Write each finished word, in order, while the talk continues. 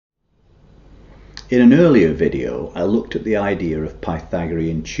In an earlier video, I looked at the idea of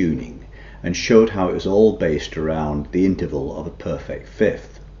Pythagorean tuning and showed how it was all based around the interval of a perfect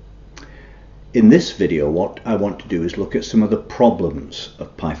fifth. In this video, what I want to do is look at some of the problems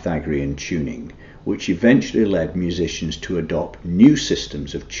of Pythagorean tuning, which eventually led musicians to adopt new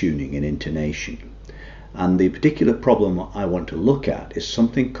systems of tuning and intonation. And the particular problem I want to look at is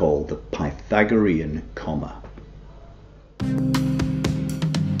something called the Pythagorean comma.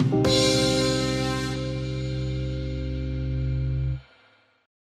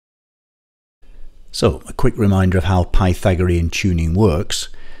 So, a quick reminder of how Pythagorean tuning works.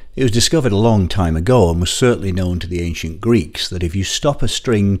 It was discovered a long time ago and was certainly known to the ancient Greeks that if you stop a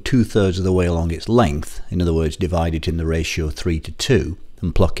string 2/3 of the way along its length, in other words divide it in the ratio 3:2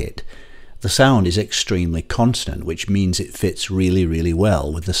 and pluck it, the sound is extremely constant, which means it fits really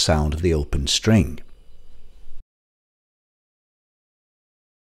well with the sound of the open string.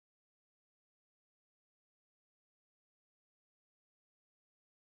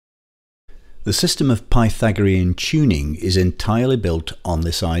 The system of Pythagorean tuning is entirely built on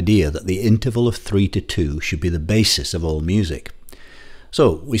this idea that the interval of 3:2 should be the basis of all music.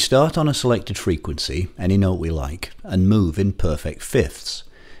 So we start on a selected frequency, any note we like, and move in perfect fifths.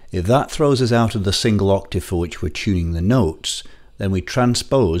 If that throws us out of the single octave for which we're tuning the notes, then we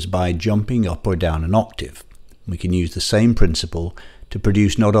transpose by jumping up or down an octave. We can use the same principle to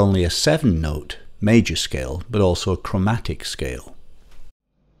produce not only a 7-note major scale, but also a chromatic scale.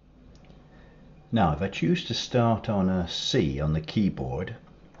 Now, if I choose to start on a C on the keyboard,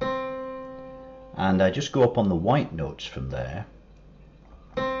 and I just go up on the white notes from there,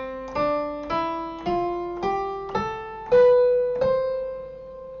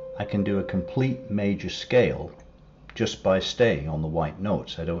 I can do a complete major scale just by staying on the white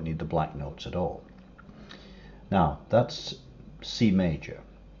notes. I don't need the black notes at all. Now, that's C major.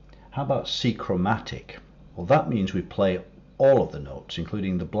 How about C chromatic? Well, that means we play all of the notes,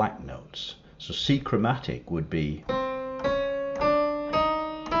 including the black notes. So C chromatic would be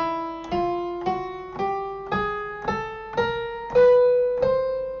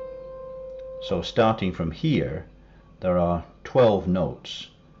so starting from here, there are 12 notes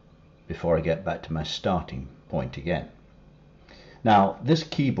before I get back to my starting point again. Now, this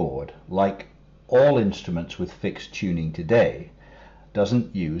keyboard, like all instruments with fixed tuning today,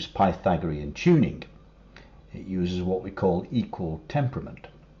 doesn't use Pythagorean tuning. It uses what we call equal temperament.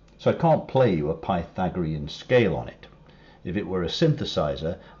 So I can't play you a Pythagorean scale on it. If it were a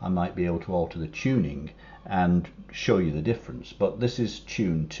synthesizer, I might be able to alter the tuning and show you the difference, but this is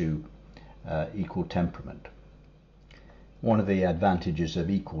tuned to equal temperament. One of the advantages of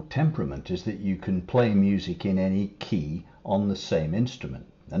equal temperament is that you can play music in any key on the same instrument.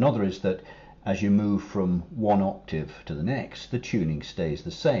 Another is that as you move from one octave to the next, the tuning stays the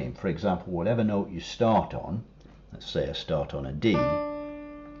same. For example, whatever note you start on, let's say I start on a D,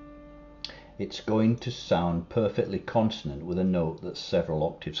 it's going to sound perfectly consonant with a note that's several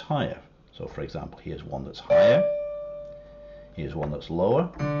octaves higher. So for example, here's one that's higher, here's one that's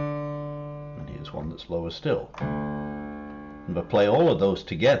lower, and here's one that's lower still. And if I play all of those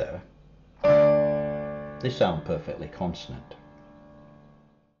together, they sound perfectly consonant.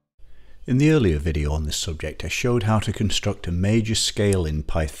 In the earlier video on this subject, I showed how to construct a major scale in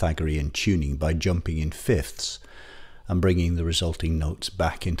Pythagorean tuning by jumping in fifths and bringing the resulting notes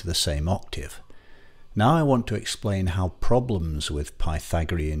back into the same octave. Now I want to explain how problems with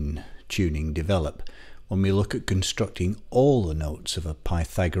Pythagorean tuning develop when we look at constructing all the notes of a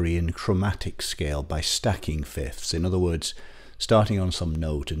Pythagorean chromatic scale by stacking fifths. In other words, starting on some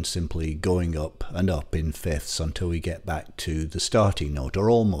note and simply going up and up in fifths until we get back to the starting note, or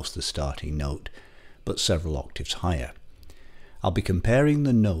almost the starting note, but several octaves higher. I'll be comparing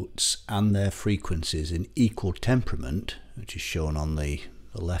the notes and their frequencies in equal temperament, which is shown on the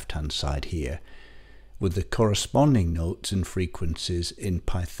left-hand side here, with the corresponding notes and frequencies in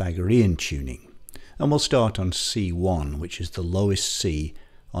Pythagorean tuning. And we'll start on C1, which is the lowest C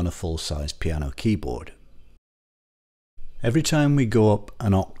on a full-size piano keyboard. Every time we go up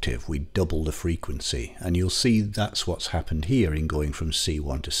an octave, we double the frequency, and you'll see that's what's happened here in going from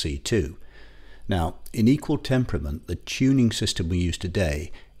C1 to C2. Now, in equal temperament, the tuning system we use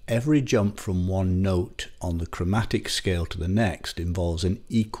today, every jump from one note on the chromatic scale to the next involves an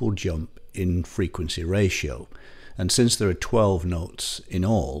equal jump in frequency ratio. And since there are 12 notes in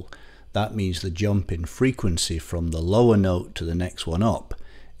all, that means the jump in frequency from the lower note to the next one up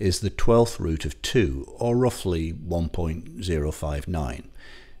is the 12th root of 2, or roughly 1.059.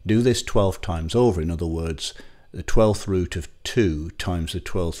 Do this 12 times over, in other words, the 12th root of 2 times the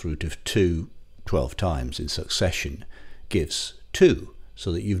 12th root of 2 12 times in succession gives 2.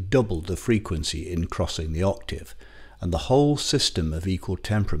 so that you've doubled the frequency in crossing the octave, and the whole system of equal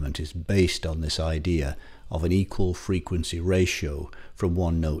temperament is based on this idea of an equal frequency ratio from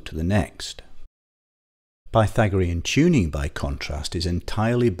one note to the next. Pythagorean tuning, by contrast, is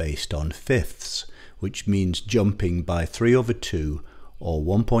entirely based on fifths, which means jumping by 3/2 or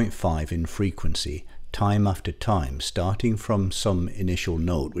 1.5 in frequency time after time, starting from some initial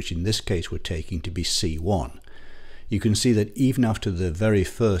note, which in this case we're taking to be C1. You can see that even after the very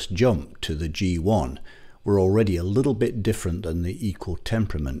first jump to the G1, we're already a little bit different than the equal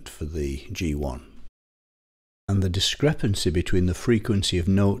temperament for the G1. And the discrepancy between the frequency of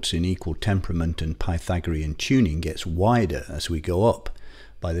notes in equal temperament and Pythagorean tuning gets wider as we go up.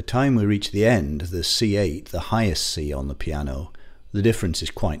 By the time we reach the end, the C8, the highest C on the piano, the difference is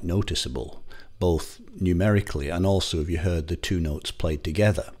quite noticeable, both numerically and also if you heard the two notes played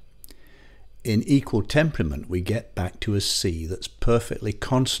together. In equal temperament, we get back to a C that's perfectly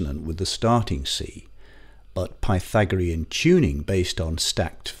consonant with the starting C, but Pythagorean tuning based on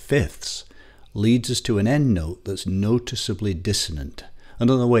stacked fifths leads us to an end note that's noticeably dissonant.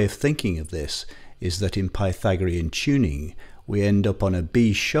 Another way of thinking of this is that in Pythagorean tuning we end up on a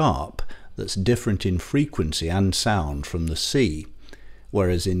B sharp that's different in frequency and sound from the C,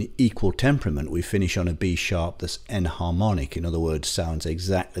 whereas in equal temperament we finish on a B sharp that's enharmonic, in other words sounds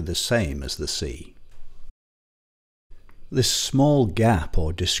exactly the same as the C. This small gap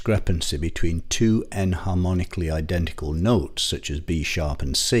or discrepancy between two enharmonically identical notes such as B sharp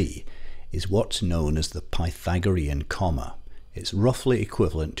and C is what's known as the Pythagorean comma. It's roughly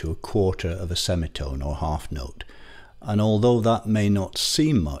equivalent to a quarter of a semitone or half note, and although that may not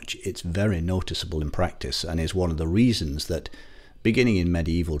seem much, it's very noticeable in practice and is one of the reasons that, beginning in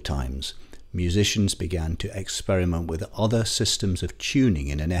medieval times, musicians began to experiment with other systems of tuning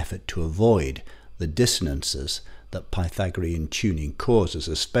in an effort to avoid the dissonances that Pythagorean tuning causes,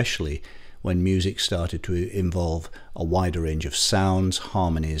 especially when music started to involve a wider range of sounds,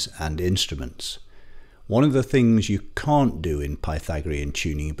 harmonies and instruments. One of the things you can't do in Pythagorean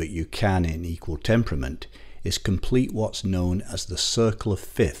tuning, but you can in equal temperament, is complete what's known as the circle of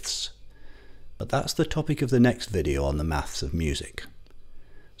fifths. But that's the topic of the next video on the maths of music.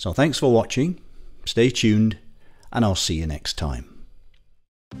 So thanks for watching, stay tuned, and I'll see you next time.